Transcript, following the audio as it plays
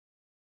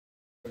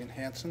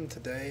Hansen.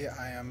 Today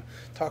I am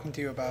talking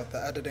to you about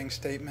the editing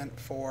statement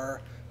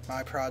for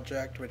my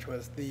project, which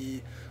was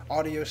the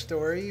audio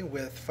story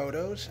with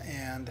photos,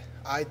 and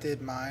I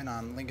did mine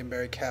on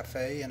Lingonberry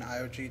Cafe in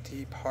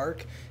IOGT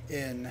Park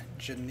in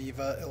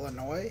Geneva,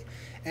 Illinois.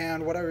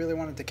 And what I really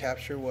wanted to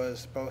capture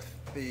was both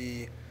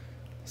the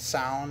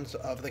sounds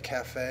of the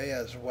cafe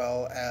as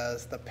well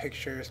as the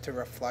pictures to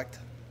reflect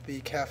the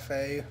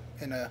cafe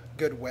in a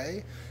good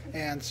way.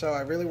 And so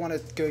I really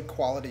wanted good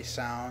quality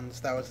sounds.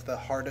 That was the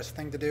hardest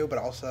thing to do, but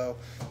also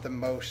the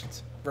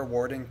most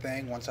rewarding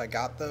thing once I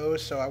got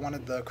those. So I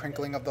wanted the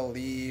crinkling of the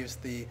leaves,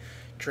 the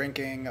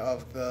drinking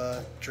of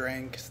the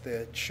drinks,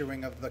 the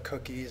chewing of the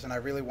cookies, and I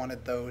really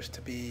wanted those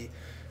to be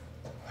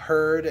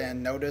heard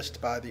and noticed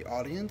by the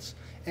audience.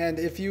 And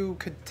if you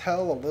could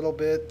tell a little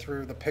bit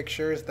through the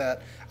pictures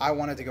that I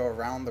wanted to go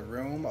around the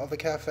room of the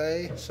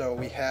cafe. So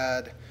we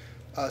had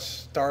us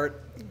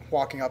start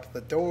walking up to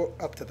the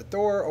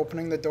door,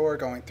 opening the door,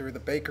 going through the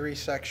bakery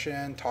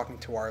section, talking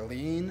to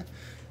Arlene.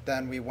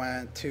 Then we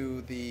went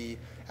to the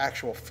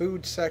actual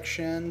food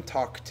section,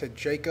 talked to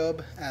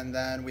Jacob, and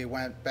then we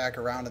went back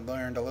around and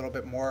learned a little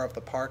bit more of the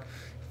park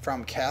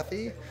from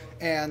Kathy.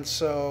 And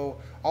so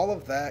all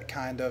of that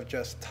kind of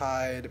just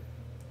tied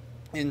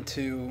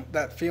into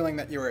that feeling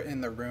that you were in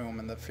the room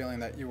and the feeling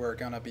that you were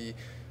going to be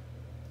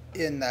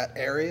in that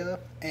area.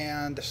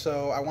 And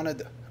so I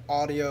wanted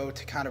audio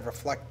to kind of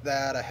reflect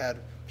that. I had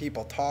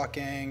people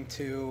talking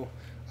to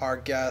our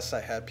guests,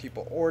 I had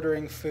people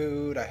ordering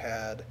food, I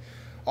had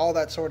all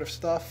that sort of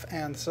stuff,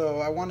 and so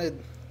I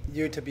wanted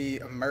you to be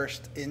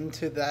immersed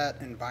into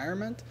that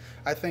environment.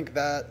 I think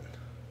that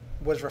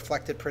was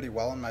reflected pretty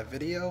well in my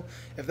video.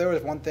 If there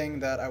was one thing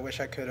that I wish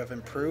I could have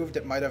improved,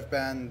 it might have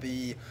been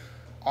the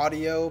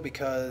audio,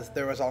 because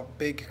there was a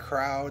big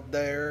crowd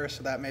there,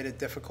 so that made it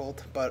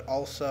difficult, but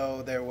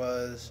also there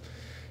was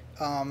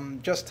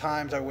just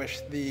times I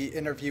wish the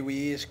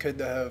interviewees could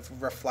have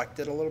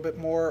reflected a little bit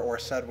more or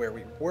said where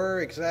we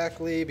were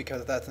exactly,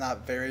 because that's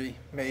not very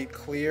made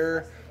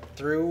clear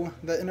through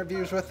the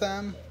interviews with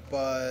them.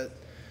 But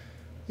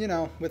you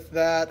know, with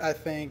that, I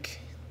think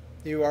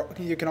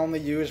you can only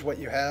use what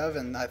you have,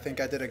 and I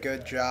think I did a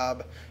good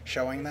job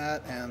showing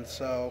that. And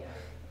so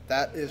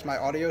that is my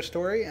audio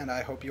story, and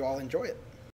I hope you all enjoy it.